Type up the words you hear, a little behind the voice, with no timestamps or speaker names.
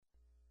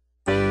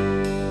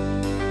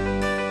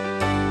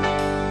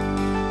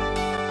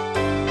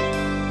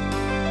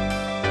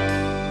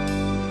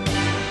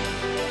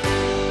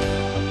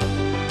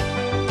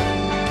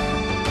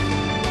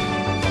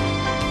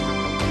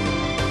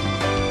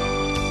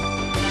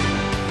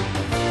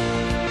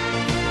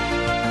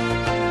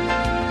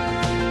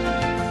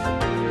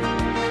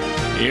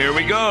Here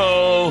we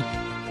go.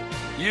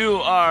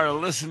 You are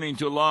listening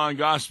to Law and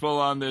Gospel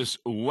on this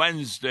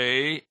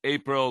Wednesday,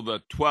 April the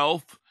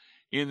 12th,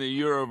 in the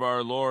year of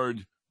our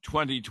Lord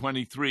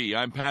 2023.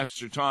 I'm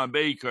Pastor Tom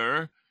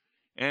Baker,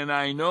 and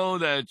I know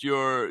that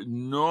you're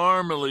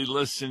normally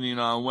listening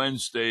on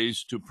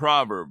Wednesdays to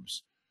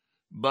Proverbs,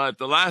 but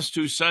the last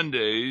two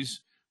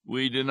Sundays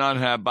we did not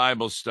have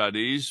Bible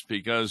studies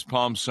because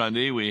Palm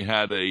Sunday we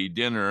had a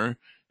dinner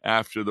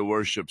after the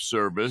worship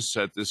service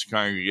at this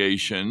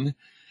congregation.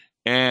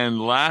 And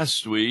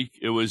last week,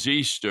 it was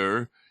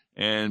Easter,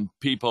 and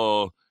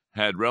people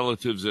had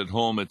relatives at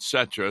home,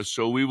 etc.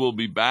 So we will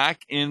be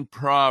back in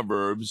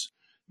Proverbs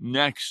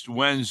next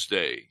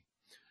Wednesday.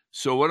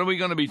 So what are we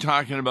going to be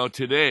talking about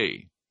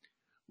today?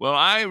 Well,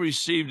 I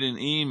received an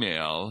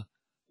email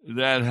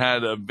that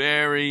had a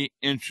very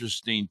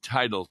interesting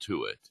title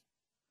to it.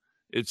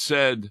 It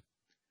said,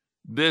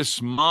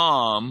 "This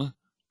mom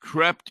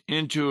crept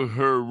into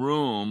her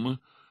room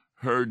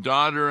her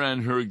daughter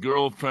and her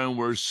girlfriend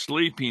were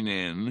sleeping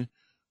in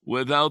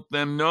without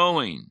them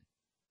knowing.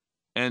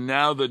 And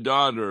now the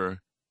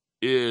daughter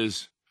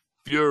is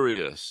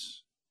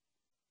furious."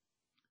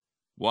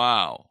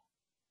 Wow.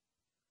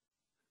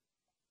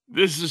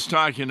 This is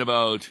talking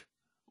about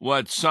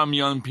what some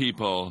young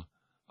people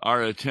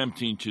are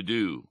attempting to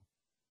do.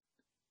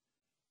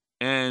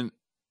 And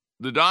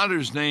the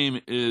daughter's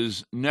name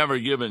is never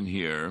given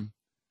here,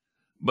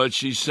 but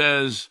she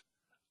says,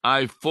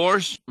 "I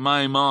forced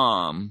my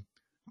mom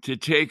to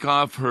take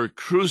off her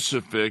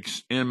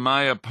crucifix in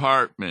my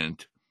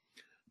apartment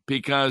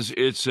because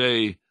it's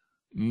a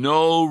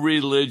no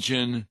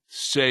religion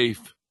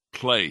safe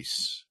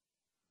place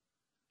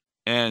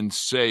and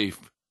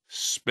safe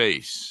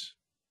space."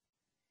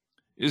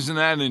 Isn't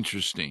that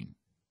interesting?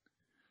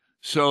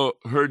 So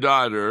her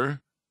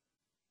daughter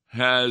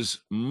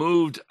has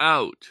moved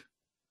out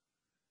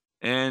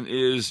and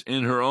is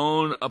in her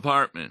own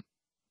apartment,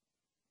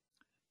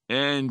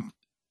 and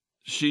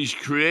she's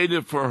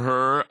created for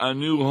her a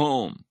new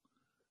home,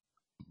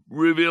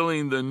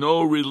 revealing the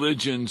no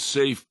religion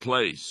safe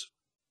place.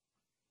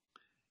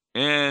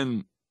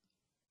 And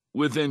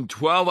within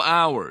 12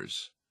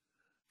 hours,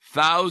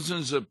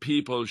 thousands of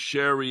people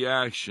share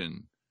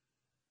reaction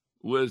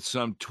with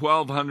some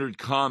 1,200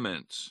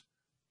 comments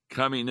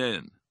coming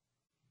in.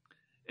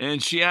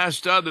 And she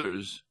asked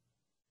others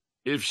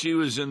if she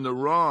was in the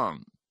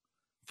wrong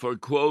for,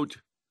 quote,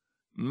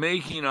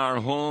 "making our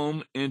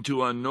home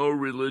into a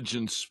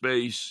no-religion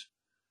space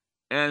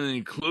and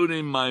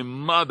including my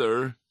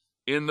mother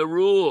in the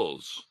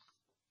rules."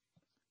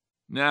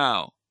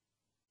 Now,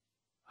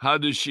 how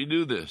does she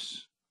do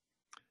this?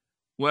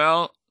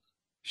 Well,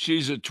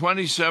 she's a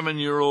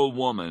 27-year-old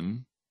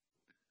woman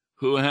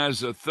who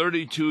has a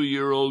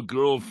 32-year-old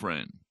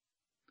girlfriend,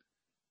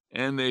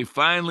 and they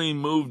finally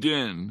moved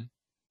in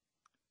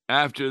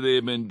after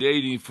they've been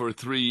dating for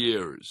 3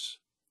 years.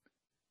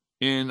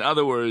 In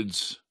other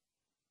words,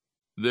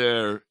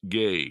 they're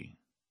gay.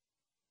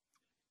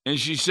 And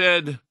she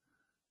said,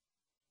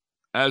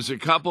 "As a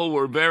couple,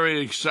 we're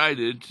very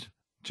excited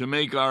to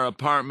make our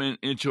apartment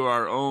into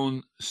our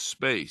own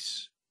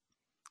space,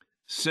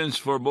 since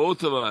for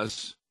both of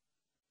us,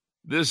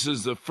 this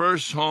is the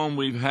first home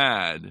we've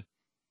had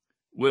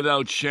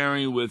without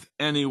sharing with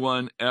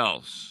anyone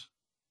else."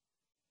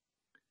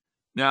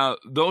 Now,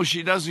 though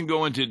she doesn't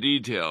go into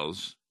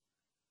details,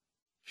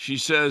 she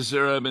says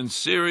there have been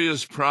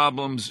serious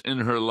problems in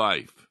her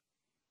life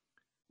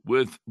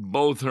with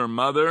both her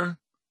mother,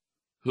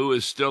 who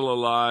is still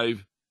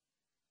alive,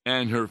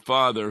 and her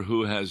father,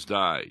 who has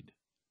died.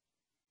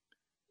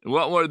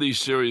 What were these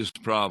serious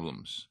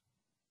problems?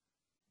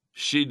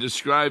 She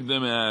described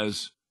them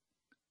as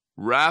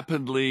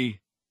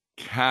rapidly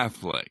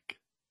Catholic.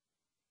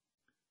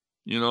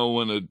 You know,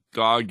 when a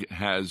dog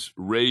has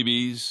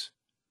rabies,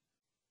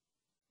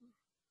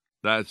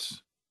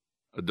 that's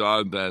a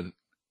dog that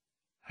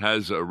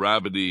has a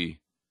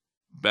rabidly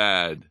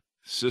bad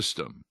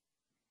system.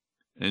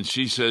 And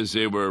she says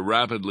they were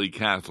rapidly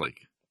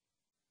Catholic.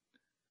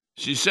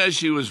 She says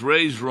she was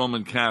raised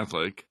Roman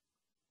Catholic,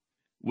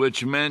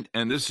 which meant,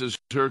 and this is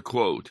her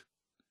quote,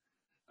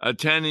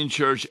 attending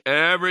church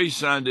every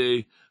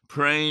Sunday,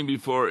 praying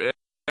before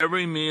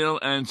every meal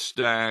and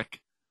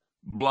stack,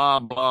 blah,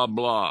 blah,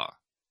 blah.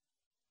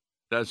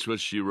 That's what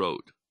she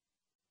wrote.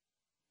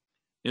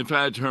 In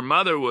fact, her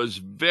mother was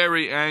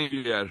very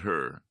angry at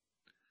her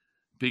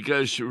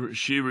because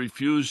she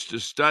refused to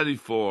study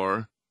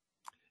for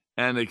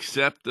and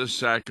accept the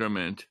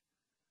sacrament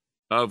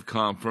of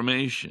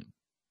confirmation.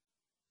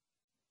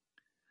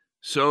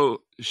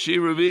 So she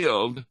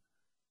revealed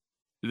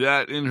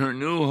that in her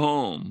new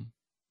home,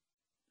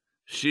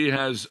 she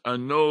has a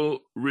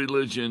no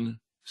religion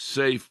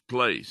safe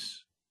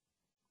place.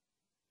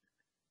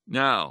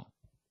 Now,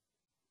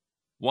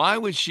 why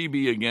would she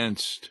be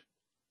against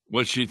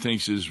what she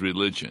thinks is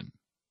religion?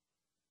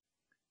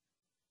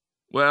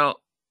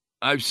 Well,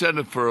 I've said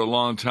it for a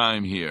long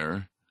time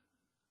here,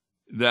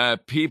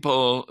 that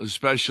people,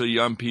 especially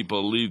young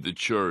people, leave the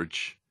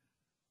church,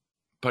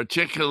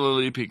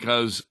 particularly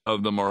because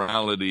of the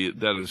morality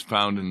that is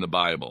found in the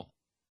Bible.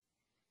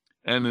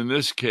 And in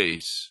this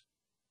case,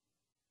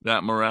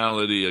 that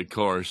morality, of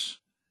course,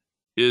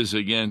 is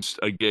against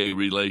a gay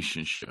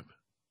relationship.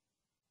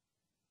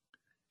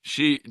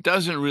 She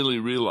doesn't really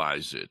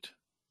realize it,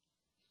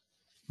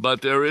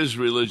 but there is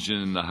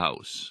religion in the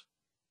house.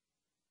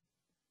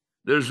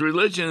 There's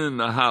religion in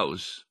the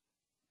house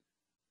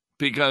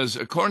because,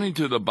 according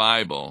to the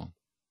Bible,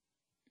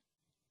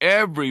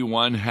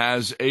 everyone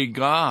has a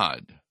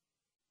God.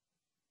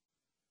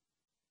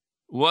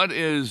 What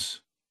is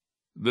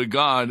the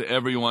God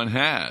everyone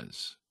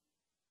has?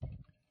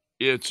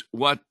 It's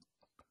what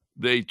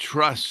they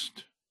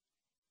trust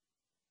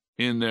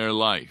in their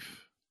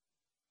life.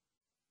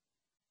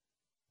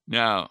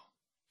 Now,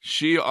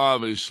 she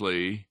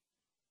obviously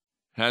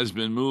has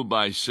been moved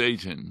by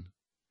Satan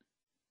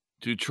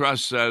to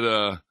trust that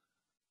a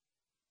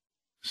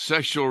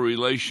sexual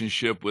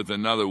relationship with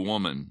another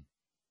woman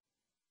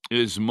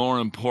is more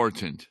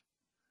important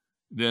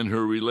than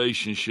her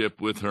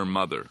relationship with her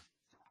mother.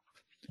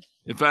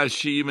 In fact,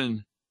 she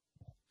even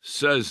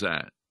says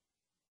that.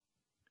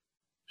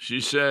 She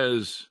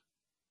says,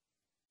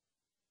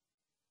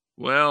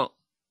 well,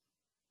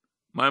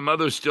 my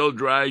mother still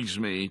drags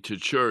me to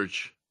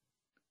church,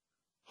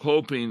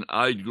 hoping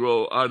I'd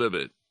grow out of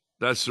it.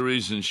 That's the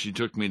reason she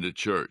took me to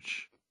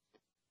church.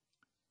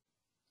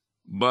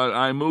 But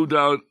I moved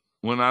out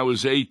when I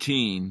was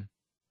 18,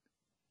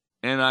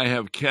 and I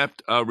have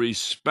kept a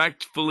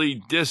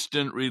respectfully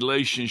distant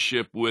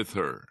relationship with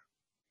her.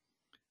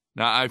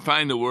 Now, I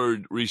find the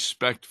word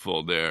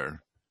respectful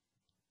there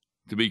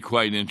to be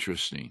quite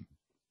interesting.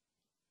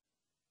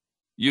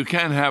 You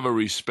can't have a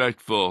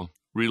respectful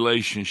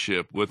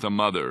relationship with a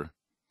mother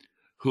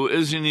who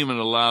isn't even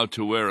allowed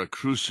to wear a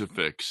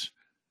crucifix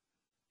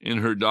in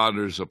her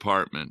daughter's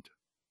apartment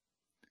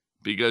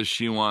because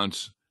she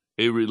wants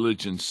a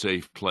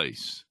religion-safe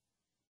place.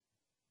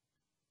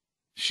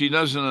 She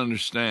doesn't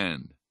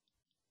understand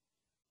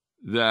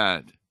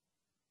that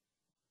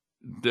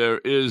there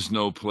is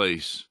no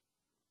place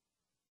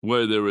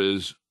where there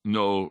is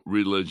no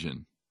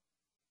religion.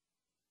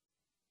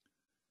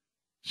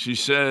 She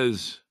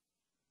says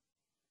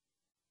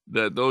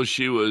that though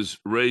she was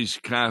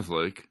raised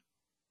Catholic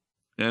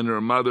and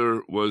her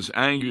mother was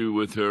angry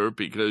with her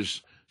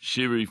because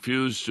she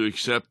refused to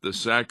accept the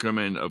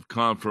sacrament of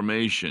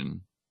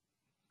confirmation,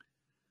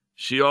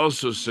 she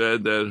also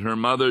said that her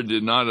mother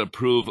did not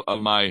approve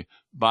of my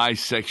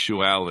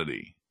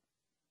bisexuality.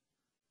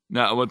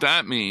 Now, what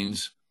that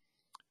means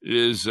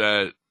is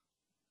that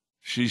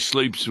she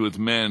sleeps with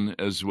men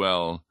as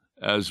well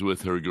as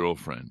with her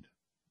girlfriend.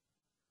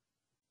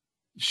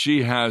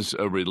 She has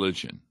a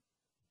religion.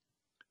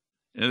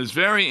 And it's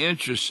very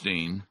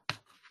interesting,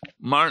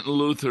 Martin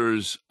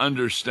Luther's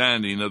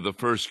understanding of the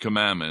first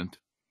commandment,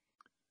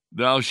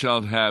 thou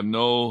shalt have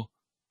no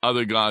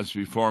other gods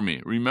before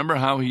me. Remember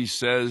how he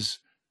says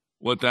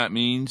what that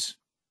means?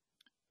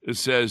 It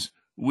says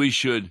we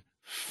should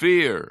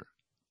fear,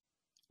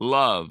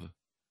 love,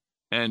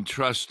 and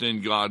trust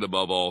in God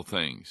above all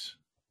things.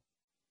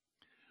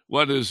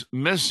 What is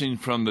missing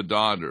from the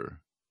daughter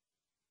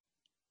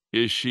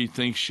is she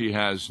thinks she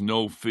has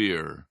no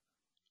fear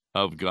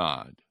of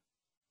God.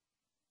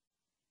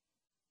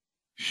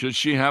 Should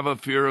she have a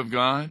fear of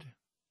God?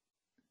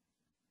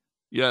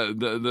 Yeah,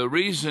 the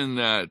reason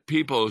that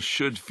people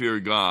should fear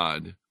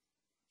God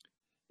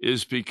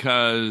is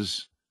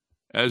because,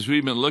 as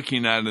we've been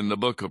looking at in the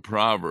book of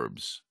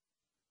Proverbs,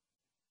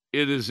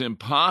 it is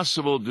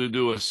impossible to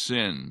do a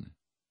sin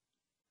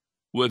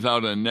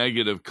without a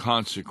negative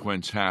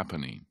consequence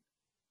happening.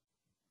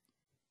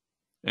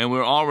 And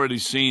we're already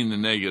seeing the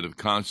negative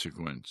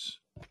consequence.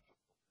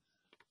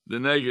 The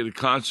negative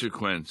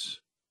consequence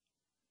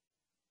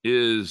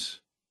is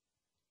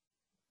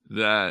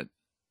that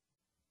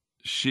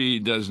she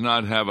does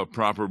not have a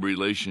proper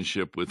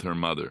relationship with her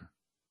mother.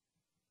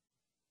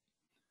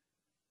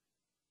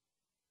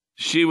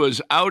 She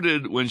was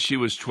outed when she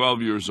was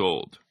 12 years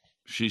old,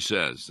 she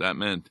says. That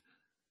meant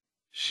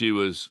she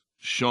was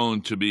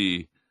shown to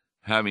be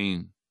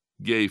having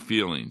gay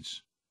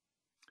feelings.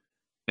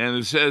 And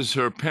it says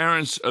her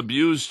parents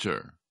abused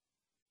her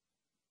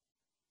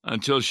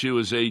until she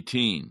was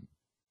 18.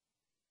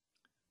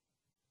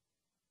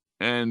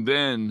 And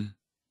then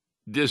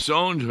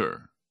disowned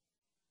her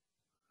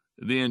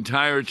the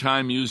entire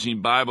time,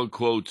 using Bible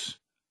quotes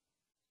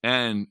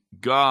and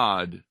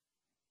God,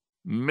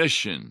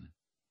 mission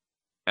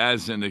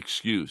as an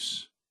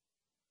excuse.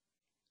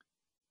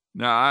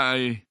 Now,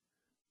 I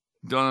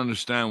don't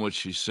understand what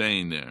she's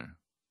saying there,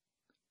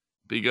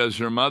 because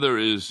her mother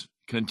is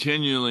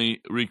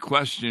continually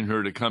requesting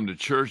her to come to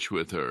church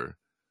with her.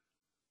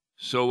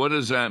 So what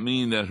does that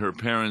mean that her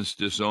parents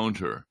disowned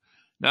her?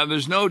 Now,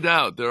 there's no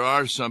doubt there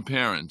are some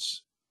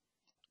parents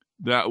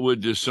that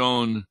would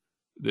disown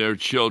their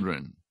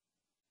children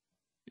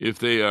if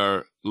they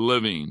are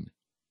living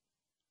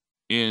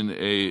in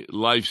a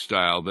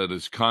lifestyle that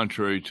is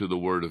contrary to the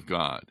Word of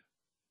God.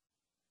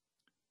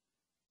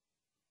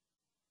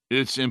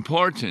 It's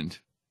important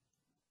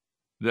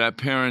that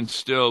parents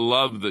still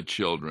love the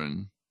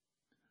children,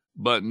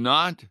 but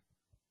not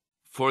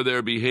for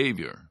their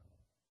behavior.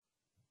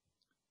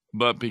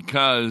 but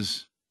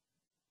because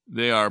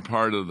they are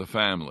part of the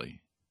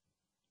family.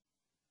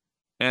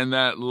 And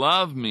that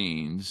love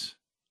means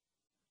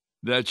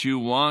that you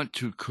want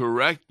to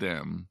correct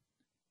them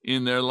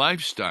in their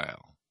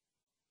lifestyle.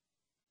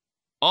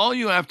 All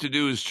you have to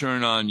do is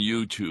turn on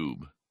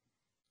YouTube.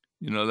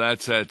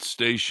 That's that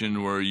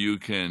station where you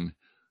can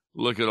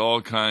look at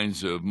all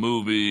kinds of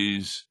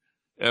movies,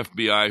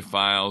 FBI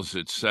files,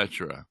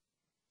 etc.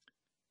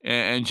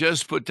 And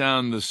just put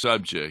down the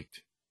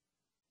subject,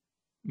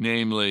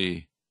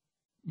 namely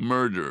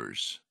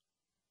murders.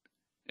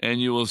 And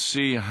you will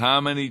see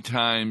how many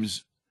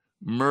times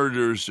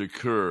murders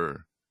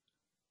occur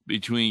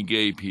between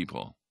gay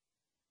people,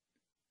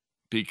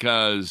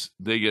 because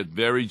they get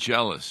very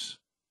jealous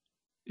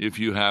if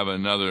you have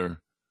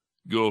another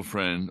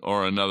girlfriend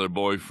or another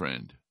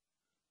boyfriend.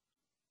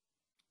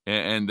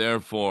 And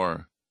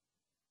therefore,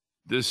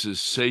 this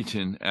is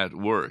Satan at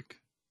work.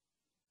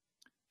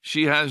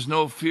 She has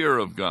no fear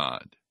of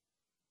God.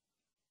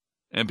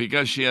 And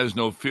because she has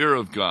no fear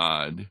of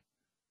God,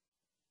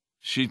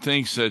 she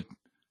thinks that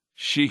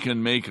she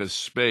can make a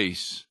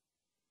space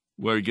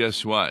where,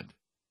 guess what?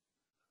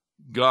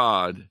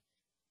 God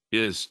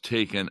is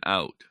taken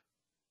out.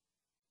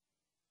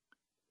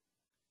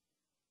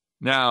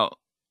 Now,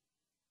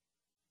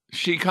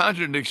 she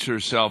contradicts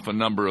herself a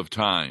number of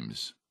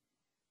times,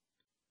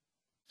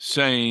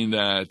 saying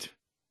that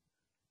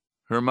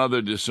her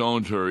mother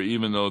disowned her,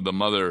 even though the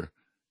mother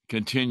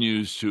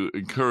continues to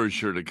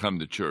encourage her to come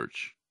to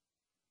church.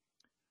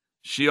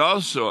 She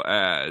also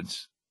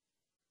adds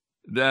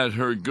that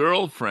her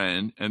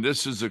girlfriend, and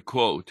this is a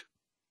quote,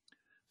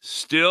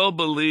 still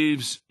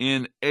believes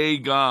in a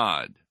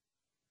God,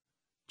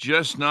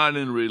 just not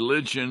in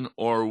religion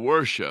or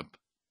worship,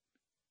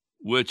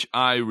 which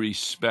I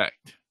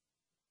respect.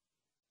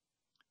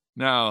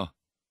 Now,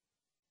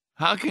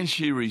 how can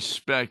she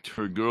respect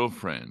her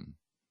girlfriend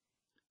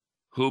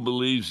who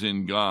believes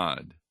in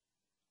God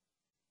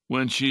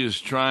when she is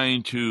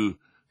trying to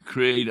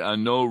create a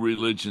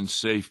no-religion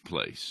safe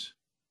place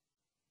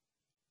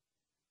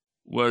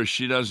where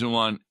she doesn't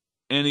want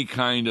any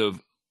kind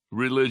of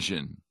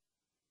religion,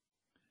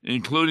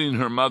 including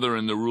her mother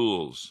and the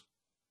rules?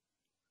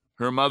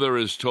 Her mother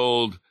is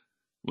told,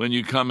 when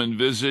you come and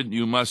visit,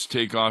 you must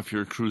take off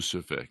your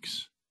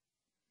crucifix.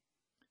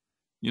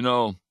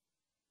 The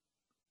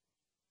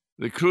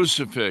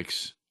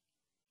crucifix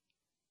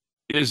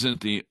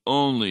isn't the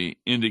only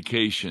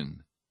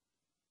indication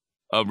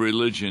of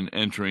religion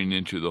entering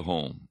into the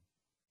home.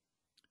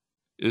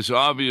 It's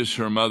obvious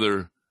her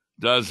mother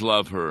does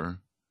love her,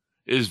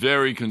 is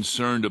very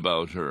concerned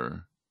about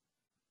her,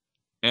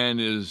 and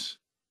is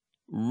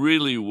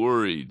really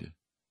worried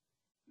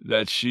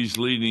that she's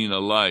leading a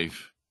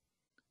life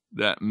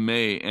that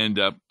may end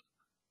up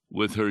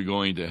with her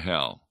going to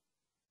hell.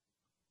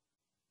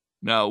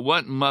 Now,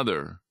 what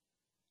mother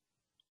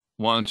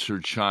wants her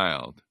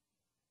child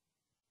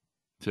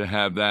to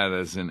have that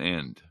as an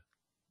end?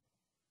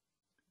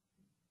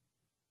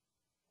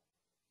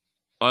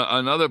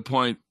 Another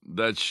point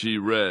that she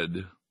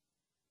read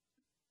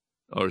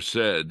or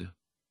said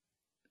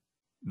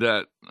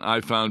that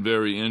I found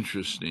very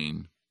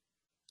interesting,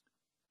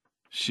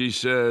 she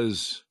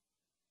says,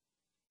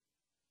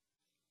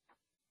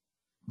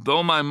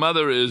 though my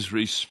mother is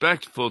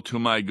respectful to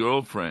my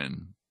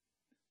girlfriend,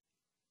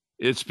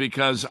 it's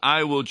because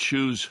I will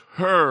choose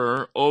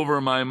her over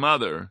my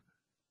mother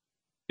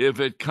if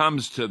it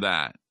comes to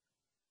that.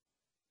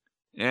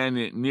 And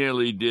it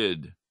nearly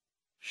did,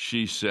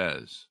 she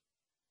says.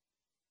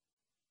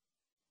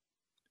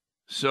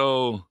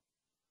 So,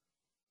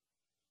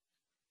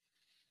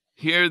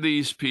 here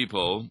these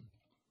people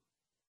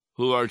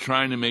who are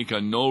trying to make a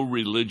no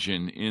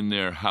religion in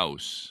their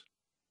house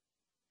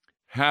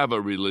have a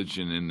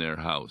religion in their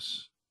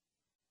house.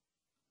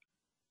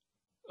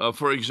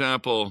 For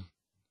example,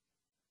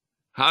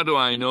 how do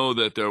I know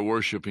that they're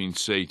worshiping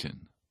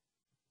Satan?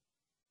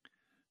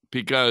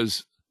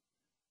 Because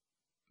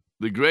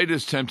the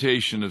greatest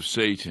temptation of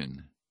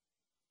Satan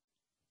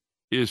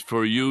is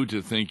for you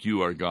to think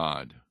you are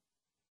God.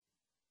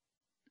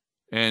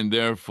 And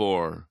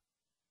therefore,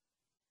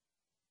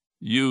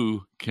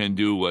 you can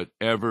do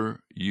whatever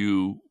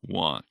you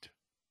want.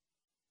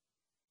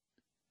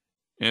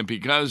 And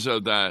because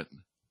of that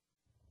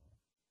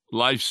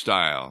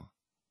lifestyle,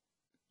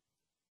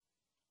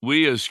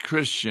 we as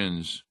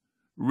Christians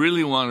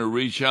really want to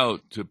reach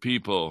out to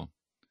people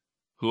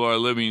who are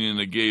living in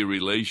a gay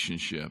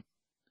relationship,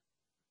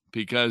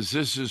 because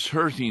this is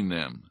hurting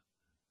them,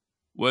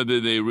 whether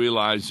they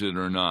realize it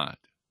or not.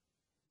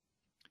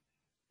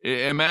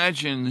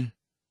 Imagine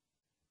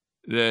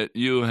that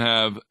you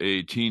have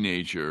a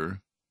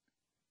teenager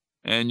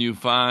and you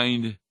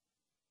find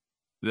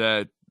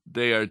that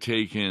they are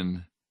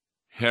taking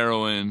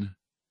heroin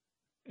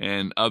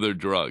and other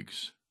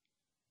drugs.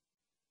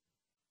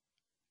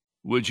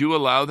 Would you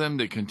allow them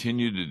to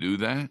continue to do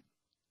that?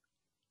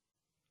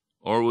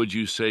 Or would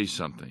you say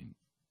something?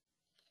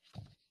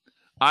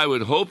 I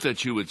would hope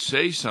that you would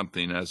say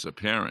something as a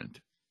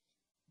parent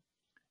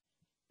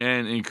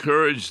and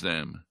encourage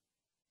them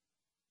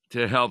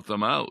to help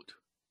them out.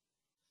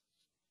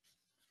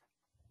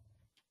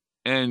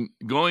 And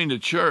going to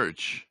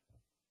church,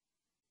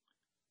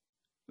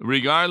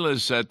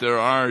 regardless that there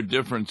are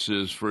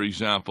differences, for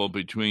example,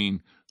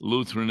 between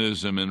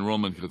Lutheranism and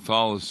Roman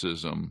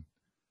Catholicism,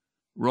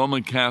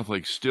 Roman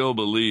Catholics still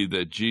believe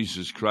that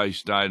Jesus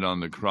Christ died on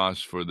the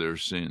cross for their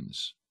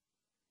sins.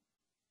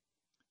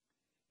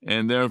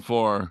 And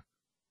therefore,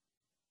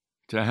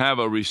 to have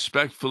a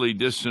respectfully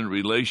distant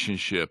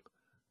relationship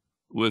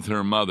with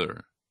her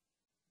mother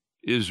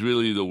is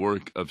really the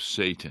work of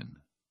Satan.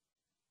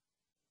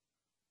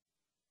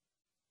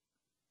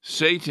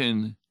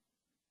 Satan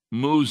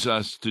moves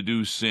us to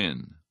do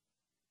sin.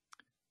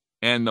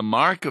 And the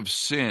mark of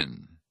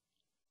sin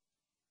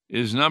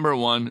is, number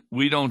one,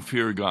 we don't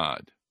fear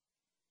God,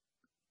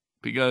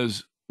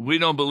 because we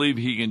don't believe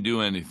he can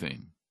do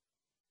anything.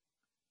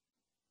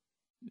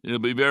 It'll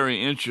be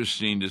very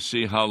interesting to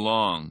see how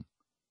long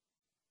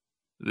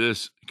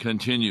this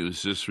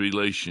continues, this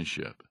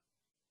relationship,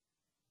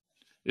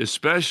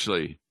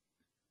 especially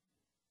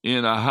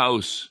in a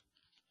house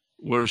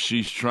where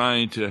she's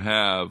trying to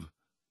have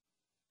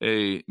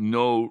a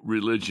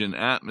no-religion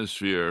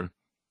atmosphere,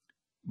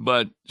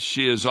 but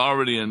she has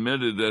already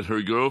admitted that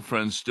her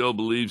girlfriend still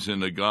believes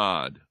in a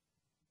God,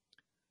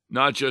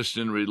 not just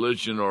in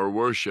religion or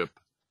worship,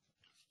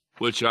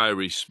 which I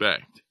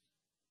respect.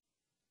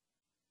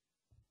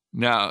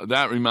 Now,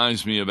 that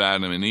reminds me of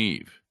Adam and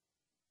Eve.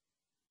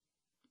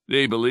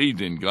 They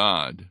believed in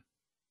God,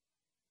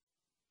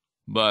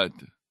 but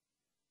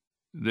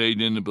they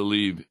didn't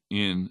believe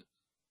in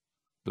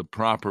the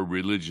proper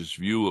religious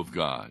view of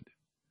God.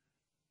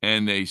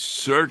 And they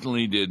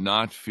certainly did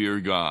not fear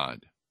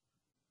God.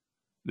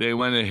 They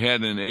went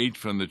ahead and ate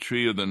from the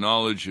tree of the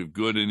knowledge of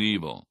good and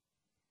evil,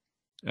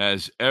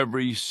 as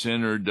every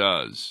sinner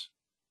does,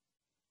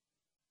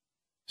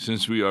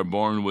 since we are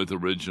born with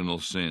original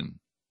sin.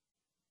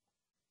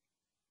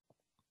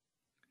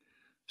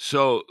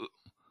 So,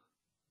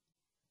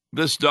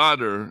 this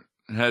daughter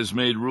has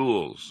made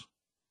rules.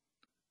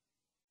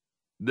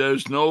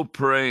 There's no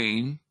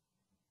praying.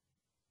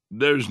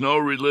 There's no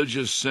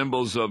religious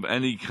symbols of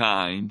any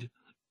kind.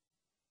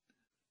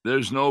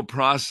 There's no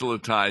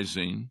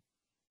proselytizing.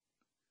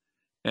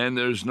 And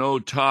there's no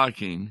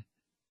talking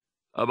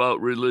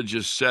about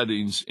religious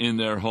settings in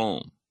their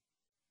home.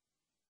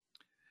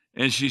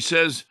 And she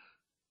says,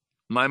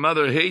 my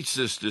mother hates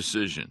this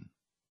decision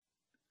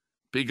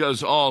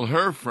because all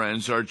her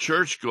friends are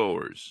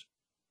churchgoers,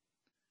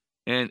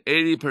 and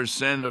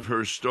 80% of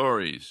her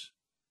stories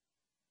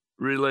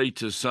relate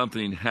to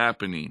something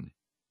happening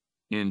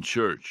in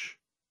church.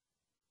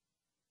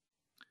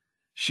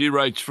 She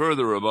writes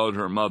further about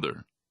her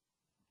mother.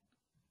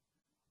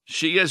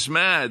 She gets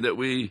mad that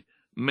we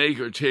make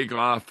her take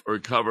off or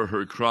cover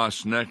her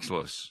cross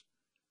necklace,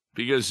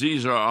 because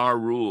these are our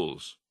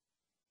rules.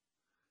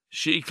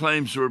 She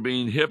claims we're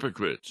being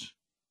hypocrites,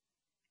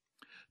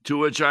 to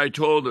which I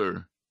told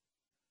her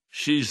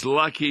she's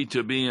lucky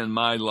to be in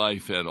my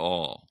life at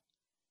all.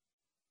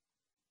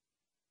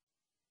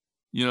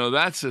 You know,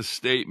 that's a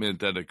statement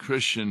that a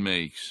Christian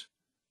makes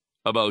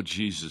about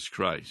Jesus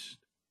Christ,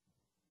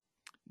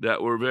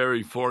 that we're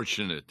very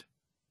fortunate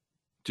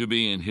to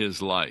be in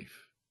his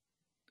life.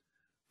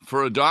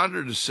 For a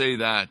daughter to say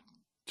that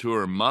to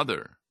her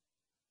mother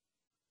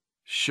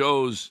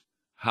shows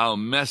how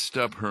messed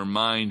up her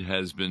mind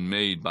has been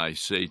made by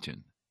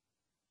Satan.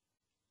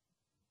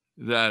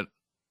 That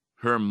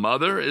her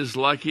mother is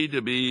lucky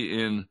to be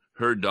in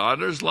her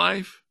daughter's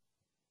life?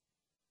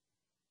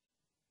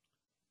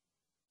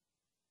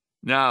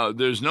 Now,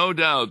 there's no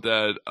doubt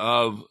that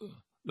of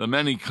the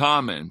many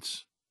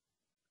comments,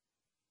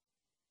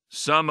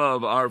 some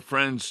of our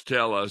friends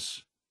tell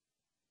us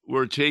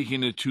we're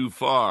taking it too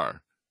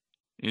far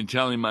in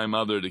telling my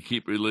mother to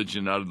keep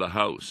religion out of the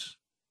house,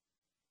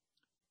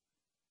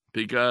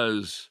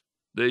 because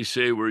they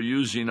say we're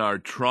using our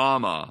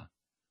trauma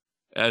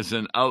as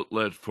an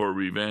outlet for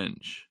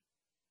revenge.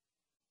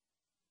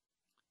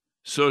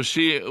 So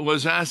she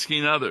was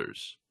asking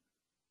others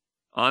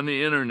on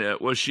the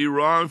internet, was she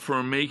wrong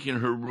for making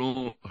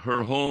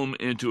her home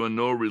into a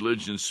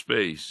no-religion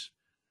space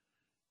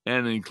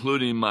and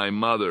including my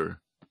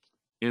mother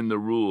in the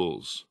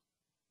rules?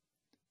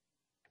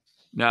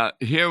 Now,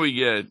 here we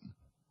get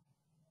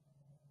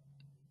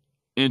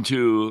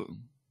into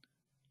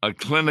a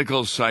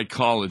clinical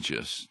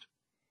psychologist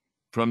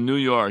from New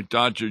York,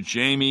 Dr.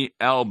 Jamie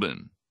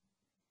Albin,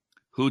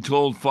 who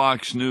told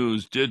Fox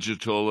News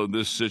Digital of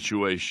this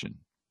situation.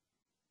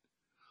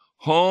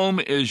 Home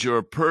is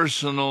your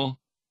personal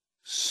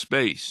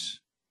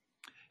space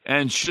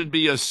and should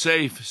be a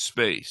safe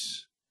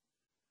space.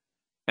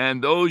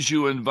 And those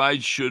you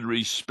invite should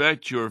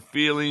respect your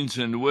feelings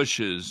and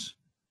wishes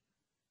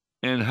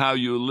and how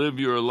you live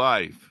your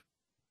life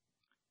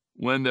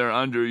when they're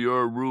under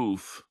your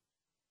roof,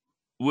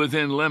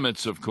 within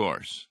limits, of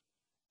course.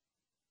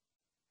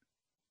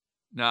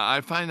 Now,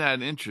 I find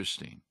that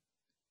interesting.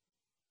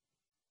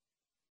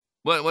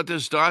 What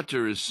this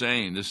doctor is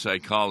saying, this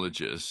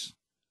psychologist,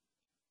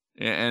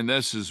 and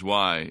this is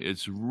why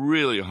it's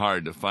really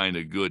hard to find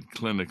a good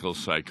clinical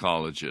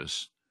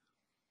psychologist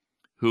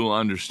who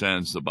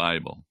understands the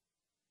Bible.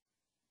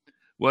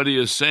 What he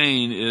is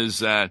saying is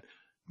that,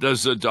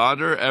 does the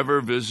daughter ever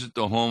visit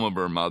the home of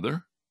her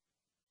mother?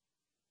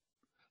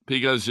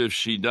 Because if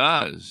she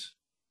does,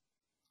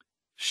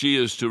 she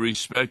is to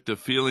respect the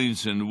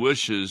feelings and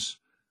wishes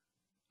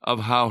of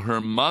how her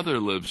mother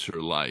lives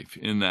her life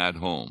in that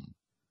home,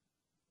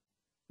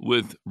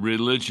 with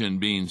religion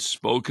being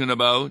spoken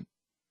about,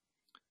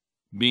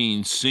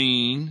 being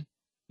seen.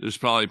 There's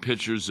probably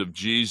pictures of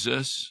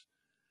Jesus,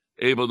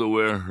 able to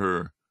wear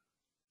her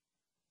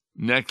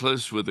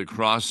necklace with a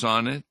cross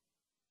on it.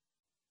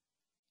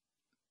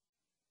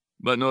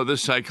 But no,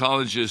 this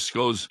psychologist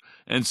goes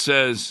and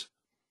says,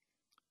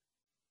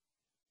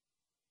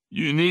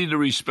 you need to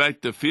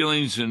respect the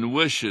feelings and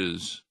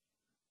wishes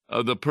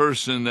of the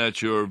person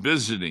that you're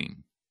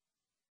visiting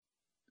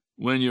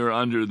when you're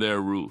under their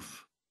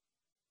roof.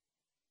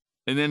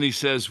 And then he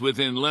says,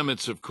 within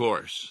limits, of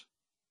course.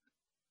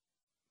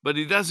 But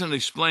he doesn't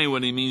explain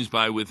what he means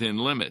by within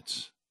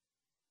limits.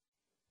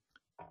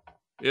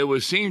 It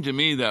would seem to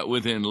me that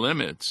within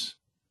limits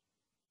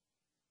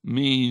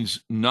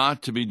means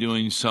not to be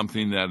doing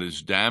something that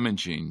is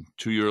damaging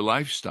to your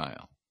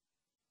lifestyle.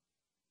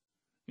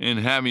 In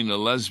having a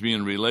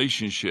lesbian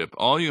relationship,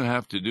 all you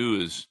have to do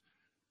is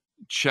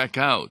check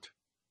out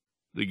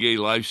the gay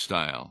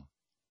lifestyle,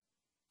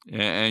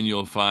 and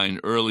you'll find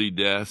early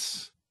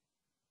deaths,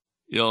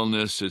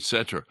 illness,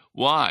 etc.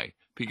 Why?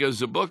 Because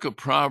the book of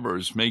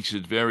Proverbs makes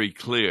it very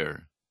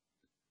clear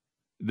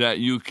that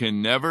you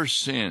can never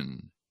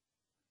sin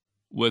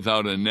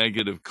without a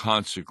negative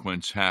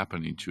consequence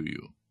happening to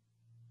you.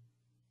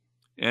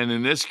 And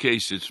in this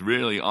case, it's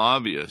really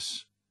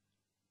obvious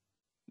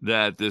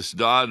that this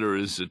daughter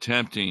is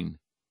attempting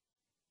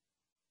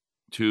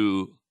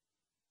to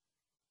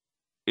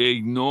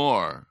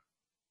ignore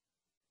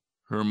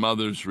her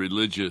mother's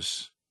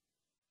religious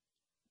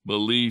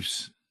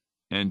beliefs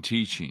and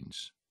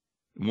teachings.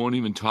 Won't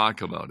even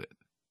talk about it.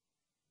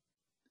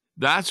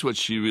 That's what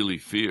she really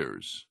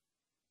fears.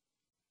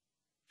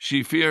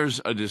 She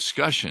fears a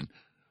discussion.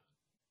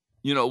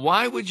 You know,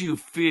 why would you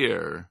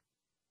fear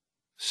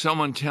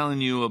someone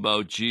telling you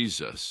about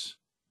Jesus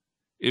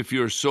if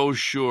you're so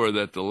sure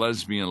that the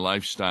lesbian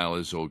lifestyle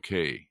is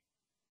okay?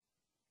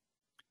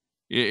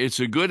 It's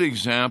a good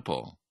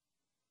example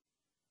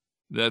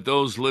that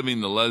those living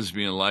the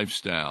lesbian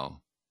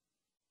lifestyle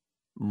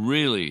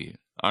really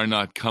are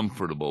not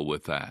comfortable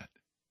with that.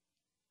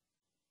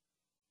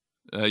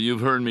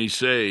 You've heard me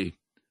say,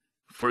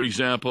 for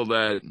example,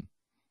 that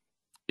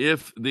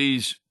if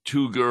these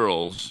two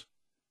girls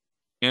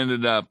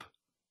ended up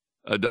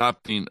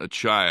adopting a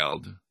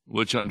child,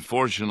 which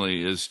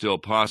unfortunately is still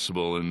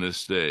possible in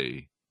this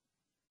day,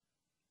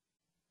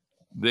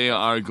 they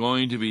are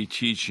going to be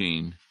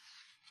teaching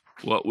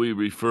what we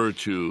refer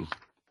to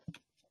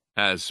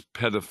as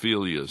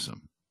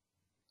pedophiliism.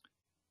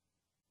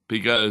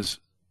 Because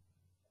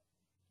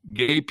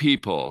gay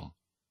people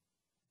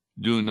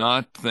do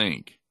not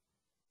think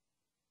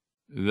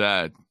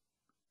that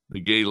the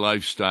gay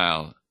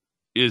lifestyle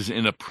is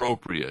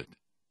inappropriate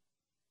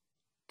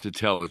to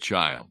tell a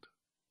child.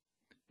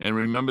 And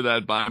remember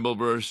that Bible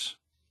verse?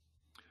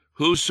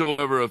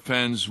 Whosoever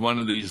offends one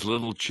of these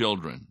little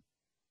children.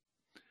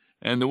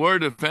 And the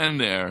word offend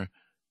there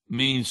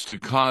means to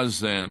cause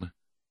them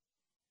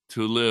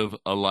to live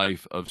a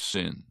life of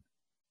sin.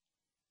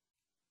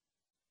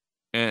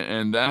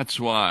 And that's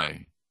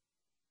why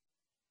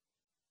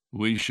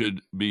we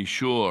should be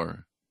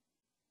sure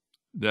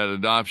that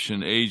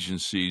adoption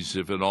agencies,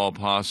 if at all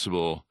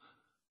possible,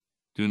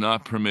 do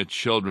not permit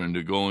children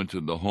to go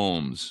into the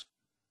homes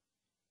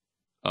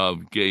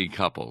of gay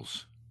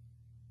couples,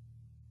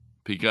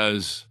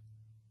 because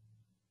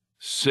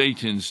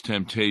Satan's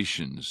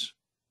temptations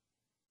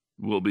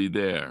will be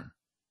there,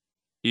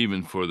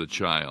 even for the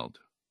child.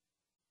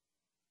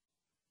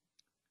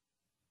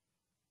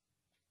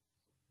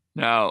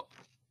 Now,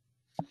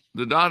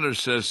 the daughter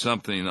says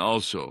something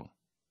also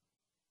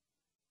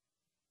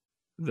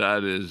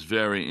that is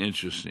very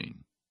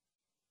interesting.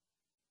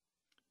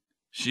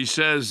 She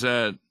says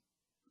that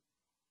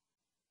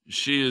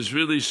she is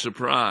really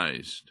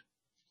surprised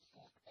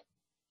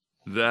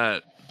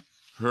that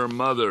her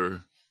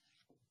mother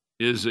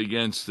is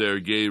against their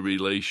gay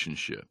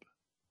relationship.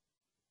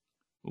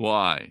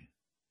 Why?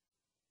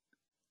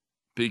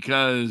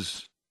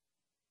 Because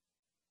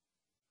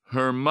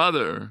her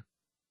mother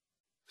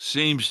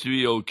seems to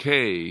be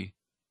okay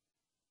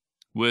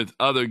with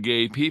other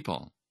gay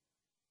people.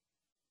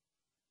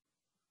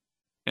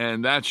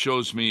 And that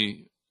shows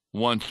me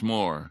once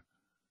more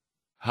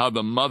how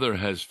the mother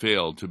has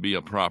failed to be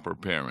a proper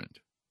parent.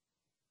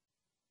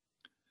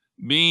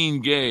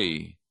 Being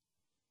gay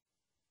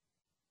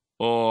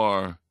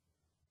or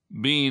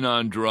being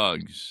on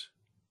drugs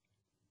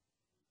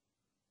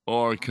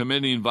or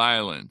committing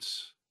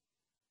violence,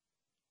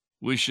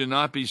 we should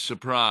not be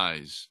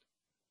surprised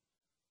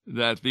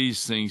that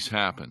these things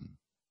happen.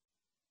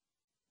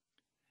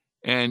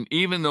 And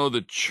even though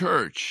the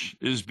church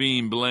is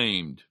being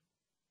blamed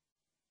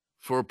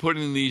for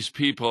putting these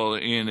people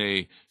in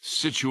a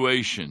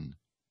situation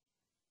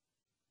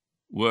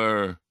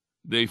where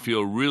they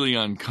feel really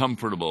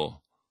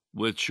uncomfortable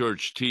with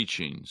church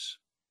teachings.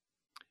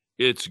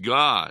 It's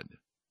God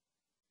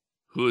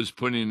who is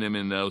putting them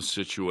in those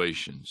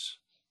situations.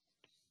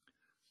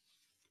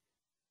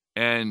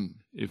 And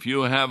if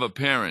you have a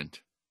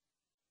parent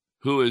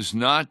who is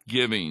not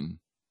giving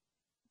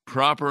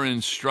proper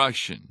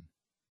instruction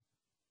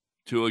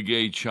to a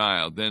gay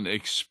child, then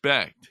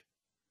expect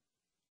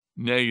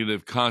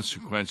negative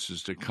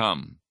consequences to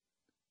come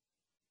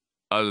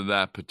out of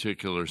that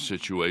particular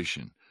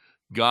situation.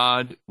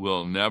 God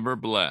will never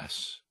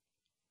bless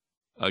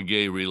a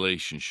gay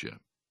relationship,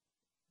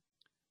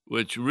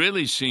 which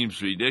really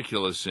seems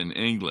ridiculous in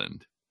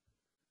England,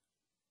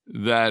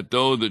 that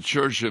though the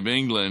Church of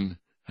England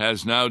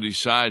has now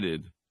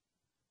decided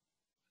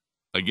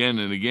again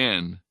and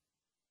again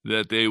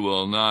that they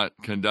will not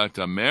conduct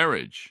a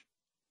marriage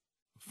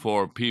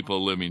for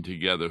people living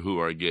together who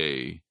are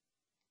gay,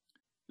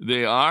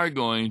 they are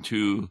going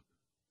to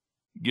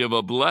give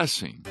a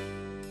blessing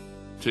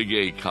to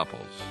gay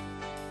couples.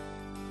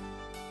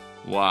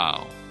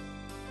 Wow.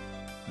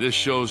 This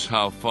shows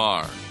how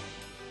far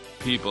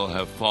people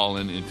have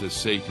fallen into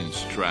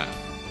Satan's trap.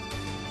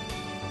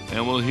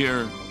 And we'll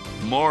hear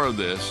more of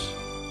this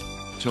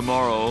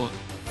tomorrow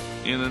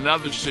in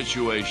another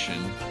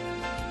situation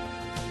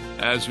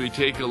as we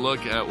take a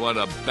look at what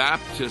a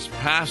Baptist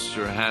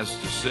pastor has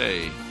to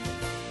say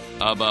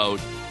about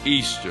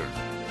Easter.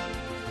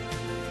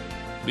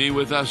 Be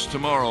with us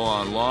tomorrow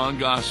on Law and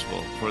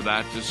Gospel for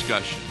that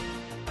discussion.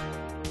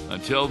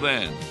 Until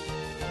then,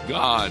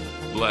 God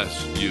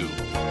bless you.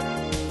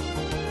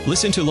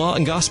 Listen to Law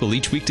and Gospel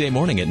each weekday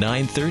morning at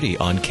 9:30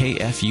 on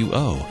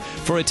KFUO.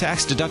 For a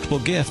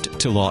tax-deductible gift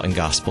to Law and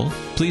Gospel,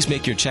 please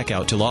make your check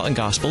out to Law and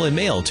Gospel and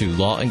mail to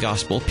Law and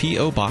Gospel,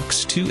 P.O.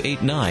 Box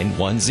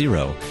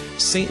 28910,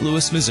 St.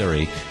 Louis,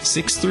 Missouri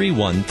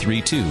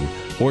 63132,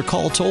 or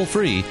call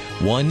toll-free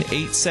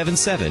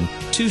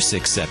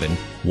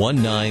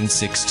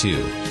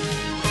 1-877-267-1962.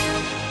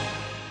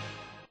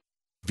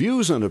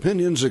 Views and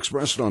opinions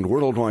expressed on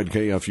Worldwide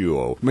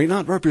KFUO may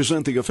not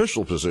represent the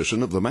official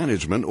position of the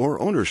management or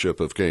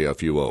ownership of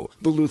KFUO,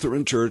 the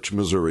Lutheran Church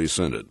Missouri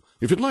Synod.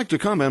 If you'd like to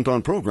comment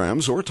on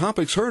programs or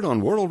topics heard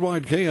on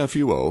Worldwide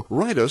KFUO,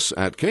 write us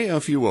at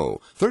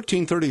KFUO,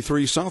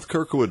 1333 South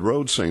Kirkwood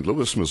Road, St.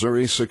 Louis,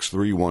 Missouri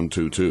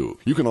 63122.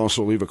 You can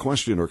also leave a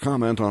question or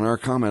comment on our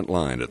comment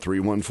line at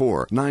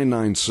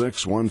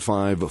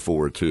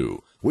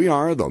 314-996-1542. We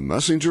are the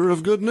messenger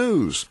of good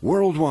news,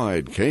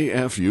 Worldwide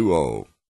KFUO.